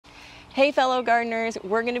Hey fellow gardeners,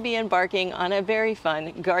 we're going to be embarking on a very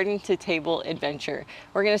fun garden to table adventure.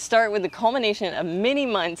 We're going to start with the culmination of many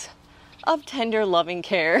months of tender loving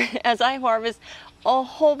care as I harvest a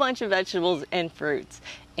whole bunch of vegetables and fruits,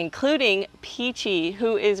 including Peachy,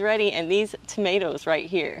 who is ready, and these tomatoes right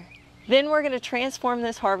here. Then we're going to transform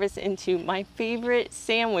this harvest into my favorite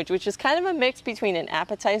sandwich, which is kind of a mix between an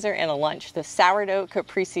appetizer and a lunch, the sourdough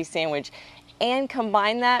caprese sandwich, and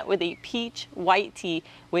combine that with a peach white tea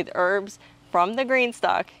with herbs from the green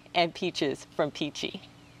stalk and peaches from Peachy.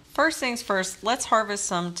 First things first, let's harvest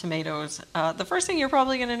some tomatoes. The first thing you're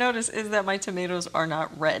probably going to notice is that my tomatoes are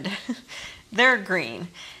not red. They're green.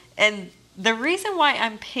 And the reason why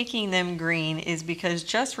I'm picking them green is because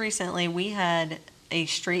just recently we had a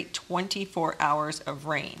straight 24 hours of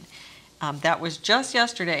rain. That was just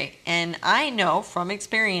yesterday. And I know from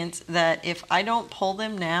experience that if I don't pull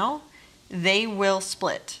them now, they will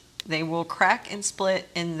split. They will crack and split,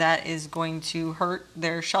 and that is going to hurt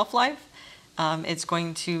their shelf life. It's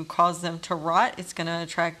going to cause them to rot. It's going to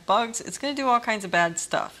attract bugs. It's going to do all kinds of bad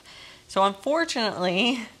stuff. So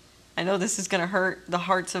unfortunately, I know this is going to hurt the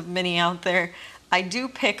hearts of many out there. I do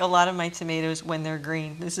pick a lot of my tomatoes when they're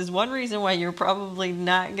green. This is one reason why you're probably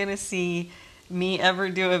not going to see me ever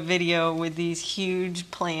do a video with these huge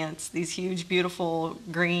plants, these huge, beautiful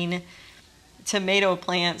green tomato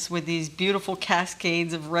plants with these beautiful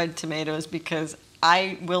cascades of red tomatoes, because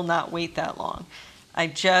I will not wait that long.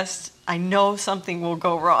 I know something will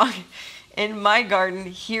go wrong. In my garden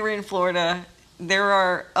here in Florida, there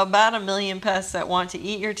are about 1 million pests that want to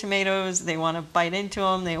eat your tomatoes. They want to bite into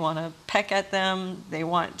them. They want to peck at them. They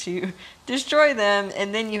want to destroy them.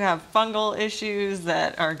 And then you have fungal issues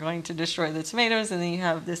that are going to destroy the tomatoes. And then you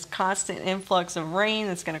have this constant influx of rain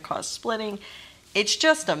that's going to cause splitting. It's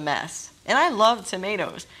just a mess. And I love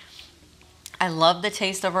tomatoes. I love the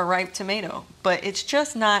taste of a ripe tomato, but it's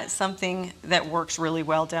just not something that works really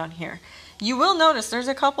well down here. You will notice there's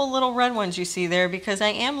a couple little red ones you see there because I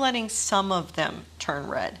am letting some of them turn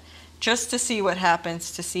red just to see what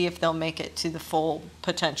happens, to see if they'll make it to the full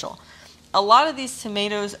potential. A lot of these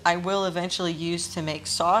tomatoes I will eventually use to make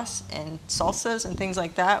sauce and salsas and things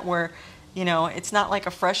like that, where it's not like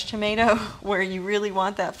a fresh tomato where you really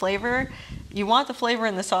want that flavor. You want the flavor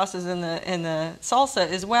in the sauces and the salsa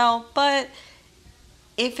as well, but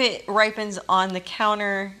if it ripens on the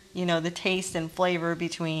counter, the taste and flavor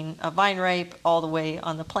between a vine ripe all the way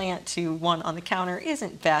on the plant to one on the counter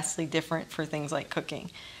isn't vastly different for things like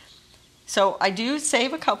cooking. So I do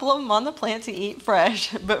save a couple of them on the plant to eat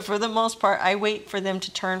fresh, but for the most part, I wait for them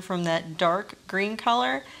to turn from that dark green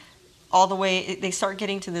color all the way, they start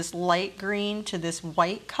getting to this light green to this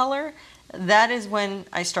white color. That is when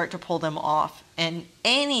I start to pull them off. And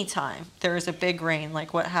anytime there is a big rain,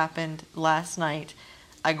 like what happened last night,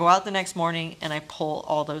 I go out the next morning and I pull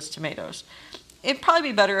all those tomatoes. It'd probably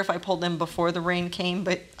be better if I pulled them before the rain came,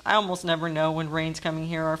 but I almost never know when rain's coming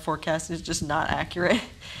here. Our forecast is just not accurate.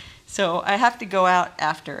 So I have to go out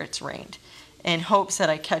after it's rained in hopes that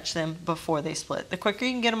I catch them before they split. The quicker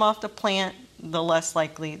you can get them off the plant, the less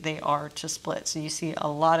likely they are to split. So you see a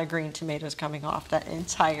lot of green tomatoes coming off that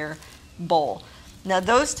entire bowl. Now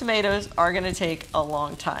those tomatoes are going to take a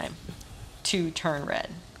long time to turn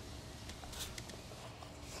red.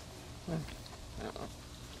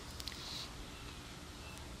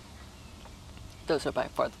 Those are by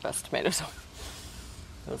far the best tomatoes.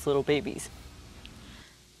 Those little babies.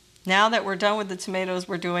 Now that we're done with the tomatoes,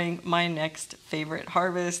 we're doing my next favorite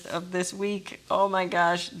harvest of this week. Oh my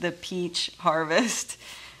gosh, the peach harvest.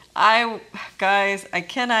 Guys, I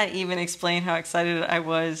cannot even explain how excited I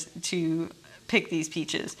was to pick these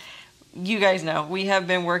peaches. You guys know, we have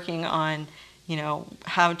been working on,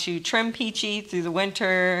 how to trim Peachy through the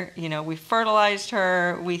winter. We fertilized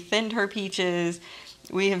her, we thinned her peaches.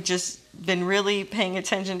 We have just been really paying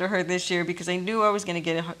attention to her this year because I knew I was going to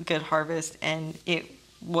get a good harvest, and it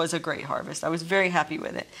was a great harvest. I was very happy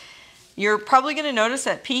with it. You're probably going to notice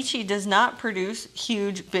that Peachy does not produce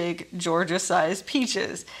huge, big Georgia-sized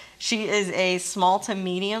peaches. She is a small to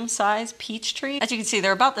medium-sized peach tree. As you can see,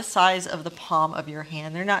 they're about the size of the palm of your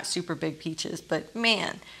hand. They're not super big peaches, but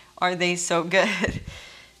man, are they so good.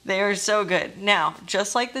 They are so good. Now,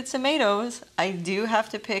 just like the tomatoes, I do have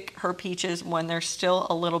to pick her peaches when they're still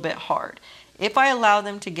a little bit hard. If I allow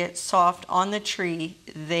them to get soft on the tree,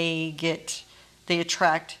 they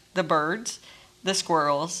attract the birds, the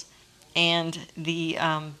squirrels, and the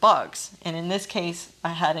bugs. And in this case, I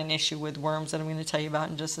had an issue with worms that I'm going to tell you about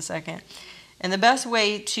in just a second. And the best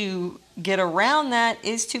way to get around that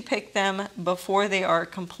is to pick them before they are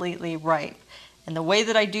completely ripe. And the way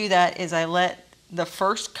that I do that is I let the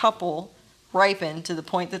first couple ripen to the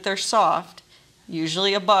point that they're soft,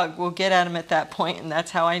 usually a bug will get at them at that point, and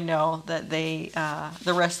that's how I know that the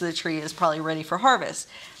rest of the tree is probably ready for harvest.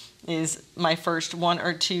 Is my first 1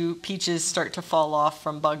 or 2 peaches start to fall off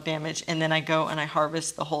from bug damage, and then I go and I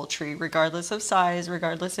harvest the whole tree, regardless of size,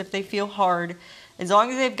 regardless if they feel hard. As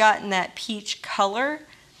long as they've gotten that peach color,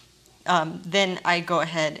 then I go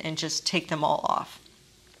ahead and just take them all off.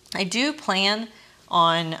 I do plan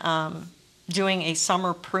on doing a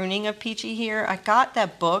summer pruning of peachy here. I got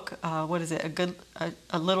that book, what is it,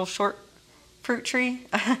 a little short fruit tree?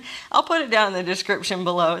 I'll put it down in the description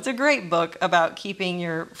below. It's a great book about keeping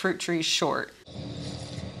your fruit trees short.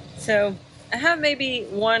 So I have maybe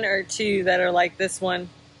 1 or 2 that are like this one,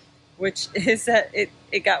 which is that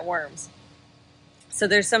it got worms. So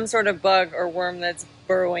there's some sort of bug or worm that's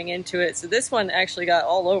burrowing into it. So this one actually got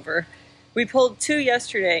all over. We pulled 2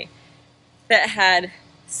 yesterday that had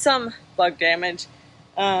some bug damage.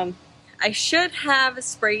 I should have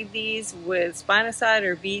sprayed these with spinoside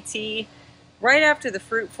or BT right after the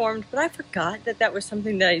fruit formed, but I forgot that that was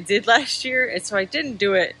something that I did last year, and so I didn't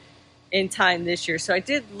do it in time this year. So I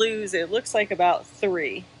did lose, it looks like about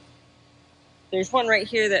 3. There's one right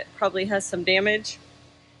here that probably has some damage,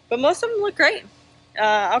 but most of them look great.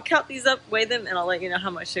 I'll count these up, weigh them, and I'll let you know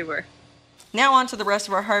how much they were. Now on to the rest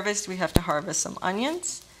of our harvest. We have to harvest some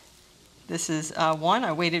onions. This is one.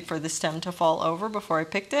 I waited for the stem to fall over before I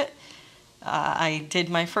picked it. I did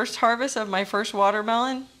my first harvest of my first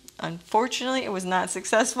watermelon. Unfortunately, it was not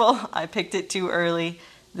successful. I picked it too early.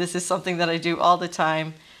 This is something that I do all the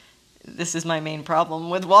time. This is my main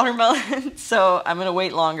problem with watermelon, so I'm gonna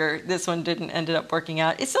wait longer. This one didn't end up working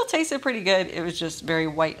out. It still tasted pretty good. It was just very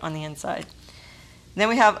white on the inside. Then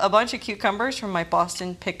we have a bunch of cucumbers from my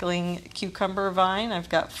Boston pickling cucumber vine. I've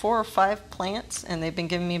got 4 or 5 plants, and they've been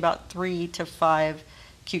giving me about 3 to 5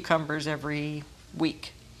 cucumbers every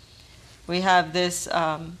week. We have this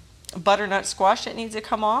butternut squash that needs to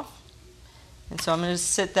come off, and so I'm going to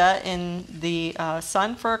sit that in the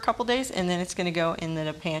sun for a couple days, and then it's going to go in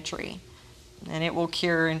the pantry, and it will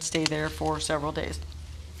cure and stay there for several days.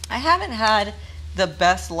 I haven't had the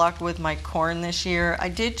best luck with my corn this year. I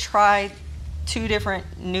did try 2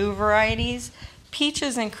 different new varieties,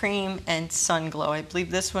 peaches and cream and sun glow. I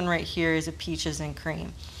believe this one right here is a peaches and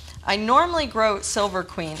cream. I normally grow Silver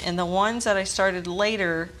Queen, and the ones that I started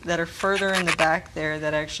later that are further in the back there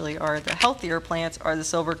that actually are the healthier plants are the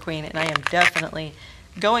Silver Queen, and I am definitely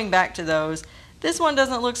going back to those. This one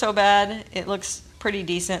doesn't look so bad. It looks pretty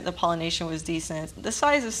decent. The pollination was decent. The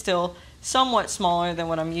size is still somewhat smaller than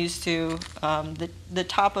what I'm used to. The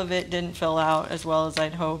top of it didn't fill out as well as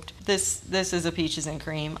I'd hoped. This is a peaches and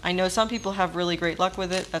cream. I know some people have really great luck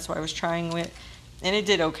with it. That's why I was trying it. And it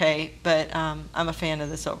did okay, but I'm a fan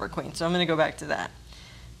of the Silver Queen, so I'm going to go back to that.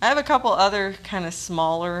 I have a couple other kind of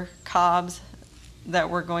smaller cobs that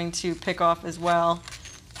we're going to pick off as well.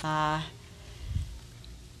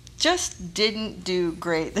 Just didn't do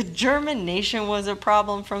great. The germination was a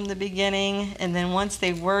problem from the beginning, and then once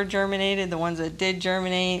they were germinated, the ones that did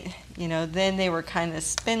germinate, you know, then they were kind of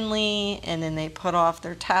spindly, and then they put off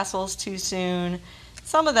their tassels too soon.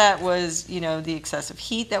 Some of that was, you know, the excessive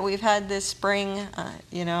heat that we've had this spring.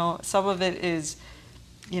 You know, some of it is,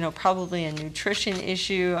 you know, probably a nutrition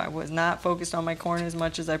issue. I was not focused on my corn as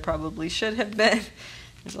much as I probably should have been.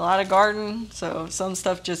 There's a lot of garden, so some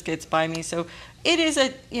stuff just gets by me. So it is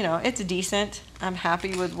you know, it's decent. I'm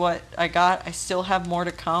happy with what I got. I still have more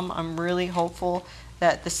to come. I'm really hopeful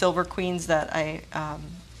that the Silver Queens that I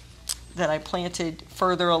planted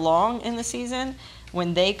further along in the season,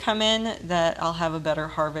 when they come in, that I'll have a better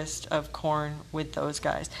harvest of corn with those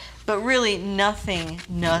guys. But really nothing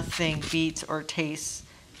beats or tastes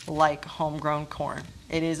like homegrown corn.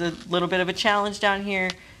 It is a little bit of a challenge down here,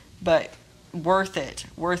 but worth it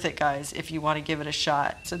guys, if you want to give it a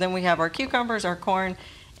shot. So then we have our cucumbers, our corn,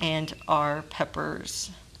 and our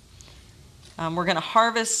peppers. We're going to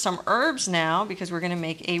harvest some herbs now because we're going to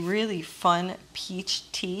make a really fun peach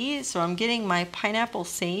tea. So I'm getting my pineapple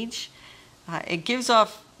sage. It gives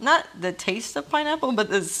off not the taste of pineapple, but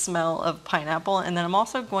the smell of pineapple. And then I'm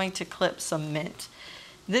also going to clip some mint.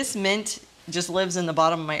 This mint just lives in the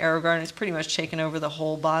bottom of my AeroGarden. It's pretty much taken over the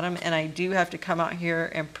whole bottom, and I do have to come out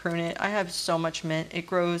here and prune it. I have so much mint. It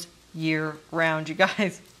grows year round, you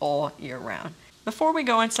guys, all year round. Before we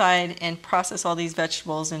go inside and process all these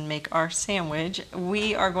vegetables and make our sandwich,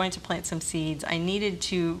 we are going to plant some seeds. I needed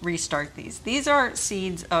to restart these. These are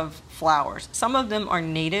seeds of flowers. Some of them are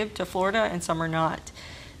native to Florida and some are not.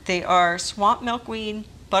 They are swamp milkweed,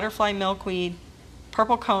 butterfly milkweed,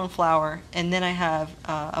 purple coneflower, and then I have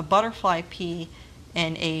a butterfly pea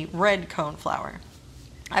and a red coneflower.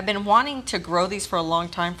 I've been wanting to grow these for a long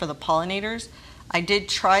time for the pollinators. I did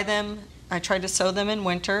try them I tried to sow them in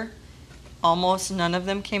winter. Almost none of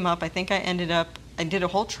them came up. I think I did a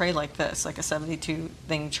whole tray like this, like a 72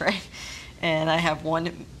 thing tray. And I have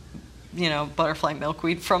one, you know, butterfly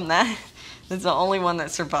milkweed from that. That's the only one that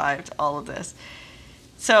survived all of this.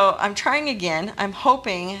 So I'm trying again. I'm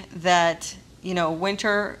hoping that, you know,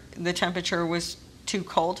 winter, the temperature was too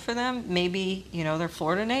cold for them. Maybe, you know, they're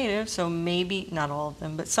Florida native, so maybe, not all of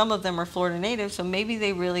them, but some of them are Florida native, so maybe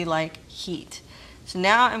they really like heat. So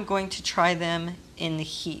now I'm going to try them in the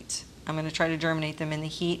heat. I'm going to try to germinate them in the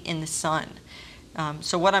heat, in the sun.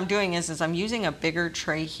 So what I'm doing is I'm using a bigger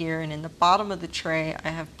tray here, and in the bottom of the tray I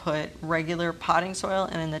have put regular potting soil,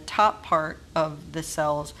 and in the top part of the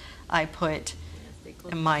cells I put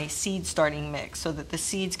my seed starting mix so that the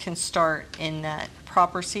seeds can start in that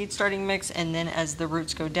proper seed starting mix, and then as the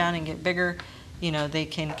roots go down and get bigger, you know, they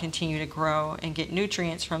can continue to grow and get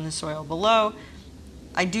nutrients from the soil below.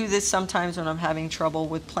 I do this sometimes when I'm having trouble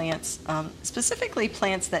with plants, specifically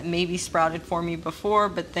plants that maybe sprouted for me before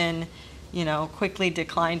but then, you know, quickly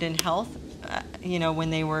declined in health, you know, when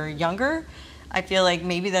they were younger. I feel like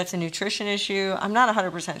maybe that's a nutrition issue. I'm not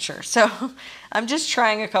 100% sure. So I'm just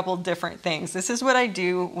trying a couple different things. This is what I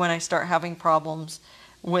do when I start having problems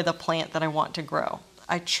with a plant that I want to grow.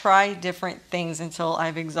 I try different things until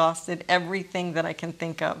I've exhausted everything that I can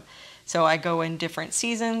think of. So I go in different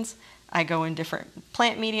seasons. I go in different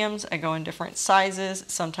plant mediums. I go in different sizes.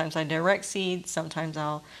 Sometimes I direct seed. Sometimes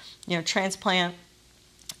I'll, you know, transplant.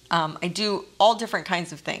 I do all different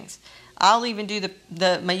kinds of things. I'll even do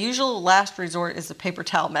my usual last resort is the paper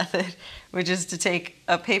towel method, which is to take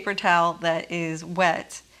a paper towel that is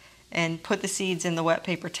wet and put the seeds in the wet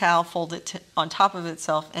paper towel, fold it on top of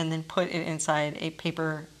itself, and then put it inside a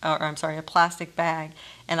a plastic bag,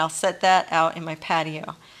 and I'll set that out in my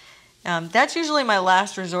patio. That's usually my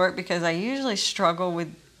last resort because I usually struggle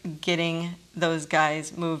with getting those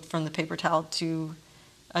guys moved from the paper towel to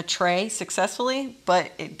a tray successfully, but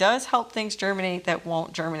it does help things germinate that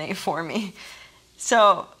won't germinate for me.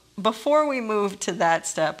 So before we move to that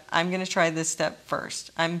step, I'm going to try this step first.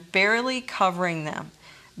 I'm barely covering them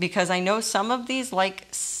because I know some of these like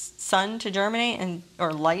sun to germinate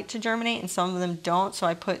or light to germinate, and some of them don't. So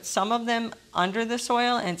I put some of them under the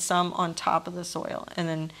soil and some on top of the soil, and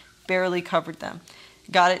then barely covered them.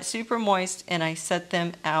 Got it super moist, and I set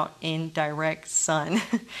them out in direct sun,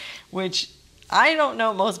 which I don't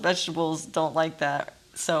know, most vegetables don't like that.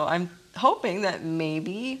 So I'm hoping that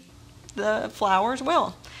maybe the flowers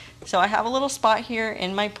will. So I have a little spot here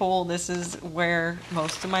in my pool. This is where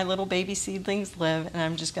most of my little baby seedlings live, and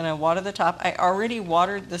I'm just gonna water the top. I already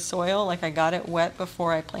watered the soil, like I got it wet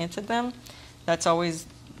before I planted them. That's always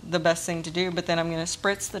the best thing to do, but then I'm gonna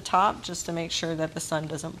spritz the top just to make sure that the sun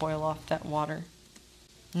doesn't boil off that water.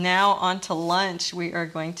 Now on to lunch. We are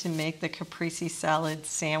going to make the caprese salad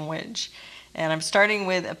sandwich. And I'm starting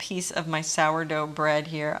with a piece of my sourdough bread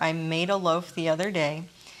here. I made a loaf the other day,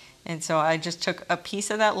 and so I just took a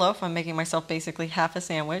piece of that loaf. I'm making myself basically half a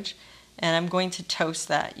sandwich, and I'm going to toast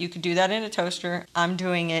that. You could do that in a toaster. I'm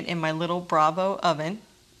doing it in my little Bravo oven.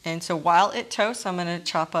 And so while it toasts, I'm going to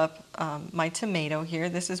chop up my tomato here.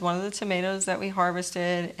 This is one of the tomatoes that we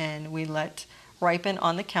harvested and we let ripen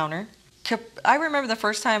on the counter. I remember the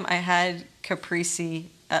first time I had caprese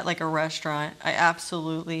at like a restaurant. I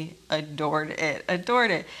absolutely adored it.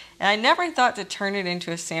 And I never thought to turn it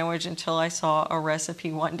into a sandwich until I saw a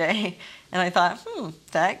recipe one day. And I thought,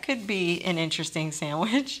 that could be an interesting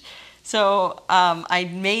sandwich. So I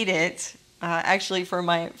made it actually for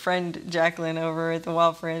my friend Jacqueline over at the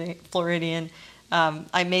Wild Floridian.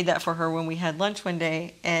 I made that for her when we had lunch one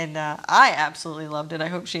day, and I absolutely loved it. I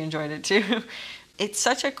hope she enjoyed it too. It's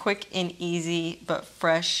such a quick and easy but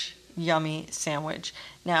fresh, yummy sandwich.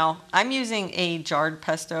 Now, I'm using a jarred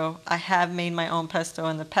pesto. I have made my own pesto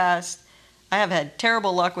in the past. I have had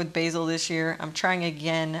terrible luck with basil this year. I'm trying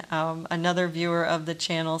again. Another viewer of the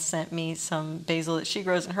channel sent me some basil that she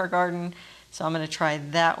grows in her garden, so I'm going to try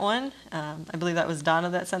that one. I believe that was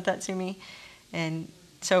Donna that sent that to me. And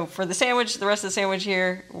so for the sandwich, the rest of the sandwich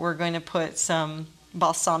here, we're going to put some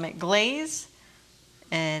balsamic glaze.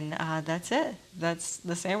 And that's it. That's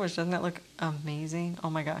the sandwich. Doesn't that look amazing? Oh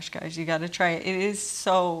my gosh, guys, you got to try it. It is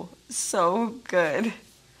so, so good.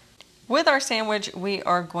 With our sandwich, we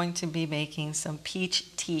are going to be making some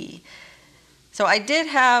peach tea. So I did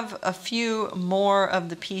have a few more of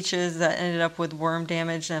the peaches that ended up with worm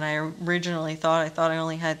damage than I originally thought. I thought I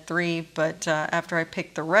only had 3, but after I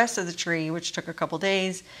picked the rest of the tree, which took a couple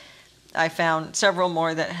days, I found several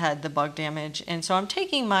more that had the bug damage. And so I'm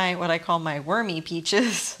taking what I call my wormy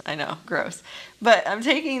peaches. I know, gross. But I'm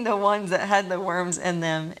taking the ones that had the worms in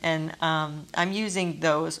them, and I'm using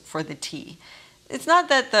those for the tea. It's not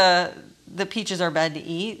that the peaches are bad to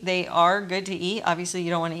eat. They are good to eat. Obviously, you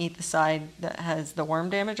don't want to eat the side that has the worm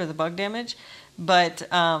damage or the bug damage, but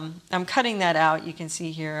I'm cutting that out. You can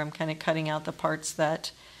see here I'm kind of cutting out the parts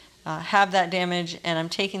that have that damage, and I'm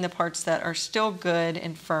taking the parts that are still good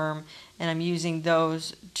and firm, and I'm using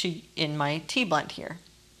those in my tea blend here.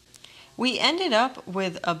 We ended up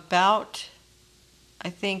with about, I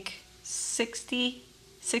think, 60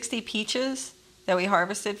 peaches that we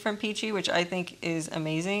harvested from Peachy, which I think is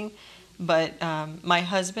amazing. But my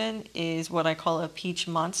husband is what I call a peach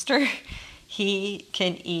monster. He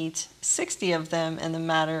can eat 60 of them in the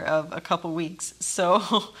matter of a couple weeks. So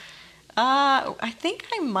I think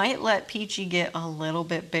I might let Peachy get a little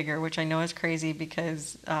bit bigger, which I know is crazy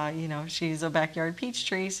because, you know, she's a backyard peach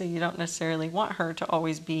tree, so you don't necessarily want her to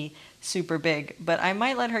always be super big. But I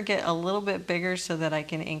might let her get a little bit bigger so that I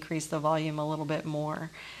can increase the volume a little bit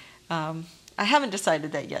more. I haven't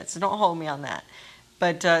decided that yet, so don't hold me on that.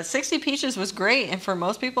 But 60 peaches was great, and for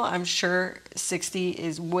most people, I'm sure 60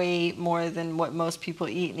 is way more than what most people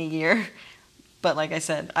eat in a year. But like I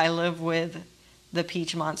said, I live with the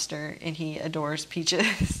peach monster, and he adores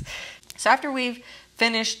peaches. So after we've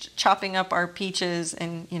finished chopping up our peaches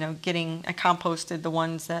and, you know, I composted the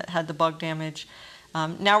ones that had the bug damage,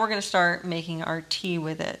 now we're going to start making our tea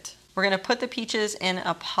with it. We're going to put the peaches in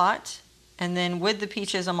a pot, and then with the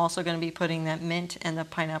peaches, I'm also going to be putting that mint and the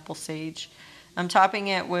pineapple sage. I'm topping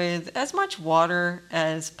it with as much water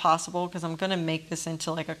as possible because I'm going to make this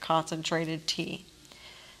into like a concentrated tea.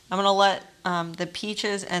 I'm going to let the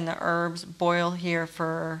peaches and the herbs boil here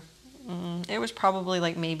for, it was probably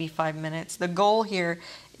like maybe 5 minutes. The goal here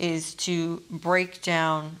is to break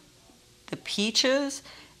down the peaches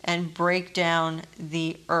and break down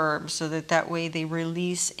the herbs so that way they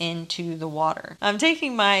release into the water. I'm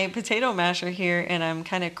taking my potato masher here and I'm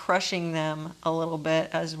kind of crushing them a little bit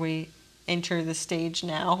as we enter the stage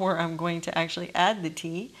now where I'm going to actually add the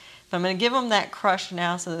tea. So I'm going to give them that crush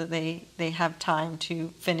now so that they have time to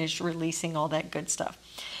finish releasing all that good stuff.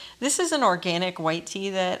 This is an organic white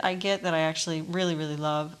tea that I get that I actually really, really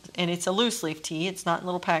love. And it's a loose leaf tea. It's not in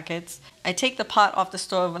little packets. I take the pot off the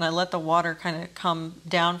stove and I let the water kind of come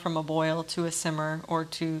down from a boil to a simmer or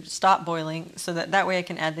to stop boiling so that way I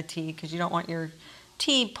can add the tea, because you don't want your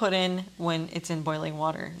tea put in when it's in boiling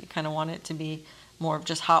water. You kind of want it to be more of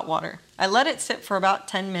just hot water. I let it sit for about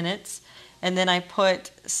 10 minutes and then I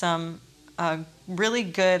put some really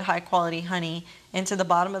good high quality honey into the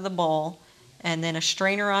bottom of the bowl and then a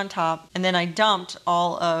strainer on top, and then I dumped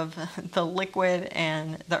all of the liquid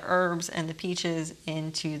and the herbs and the peaches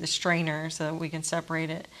into the strainer so that we can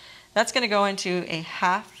separate it. That's going to go into a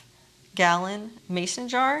half-gallon mason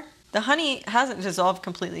jar. The honey hasn't dissolved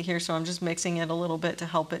completely here, so I'm just mixing it a little bit to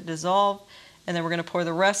help it dissolve, and then we're going to pour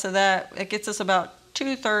the rest of that. It gets us about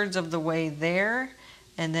 2/3 of the way there,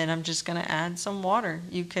 and then I'm just going to add some water.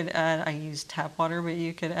 You could add, I use tap water, but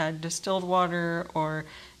you could add distilled water or,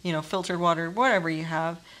 you know, filtered water, whatever you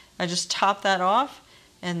have. I just top that off,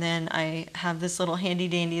 and then I have this little handy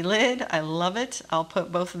dandy lid. I love it. I'll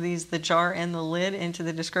put both of these, the jar and the lid, into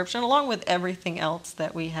the description along with everything else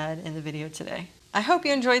that we had in the video today. I hope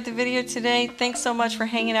you enjoyed the video today. Thanks so much for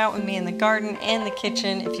hanging out with me in the garden and the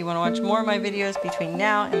kitchen. If you want to watch more of my videos between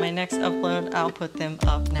now and my next upload, I'll put them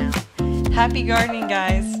up now. Happy gardening,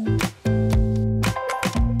 guys!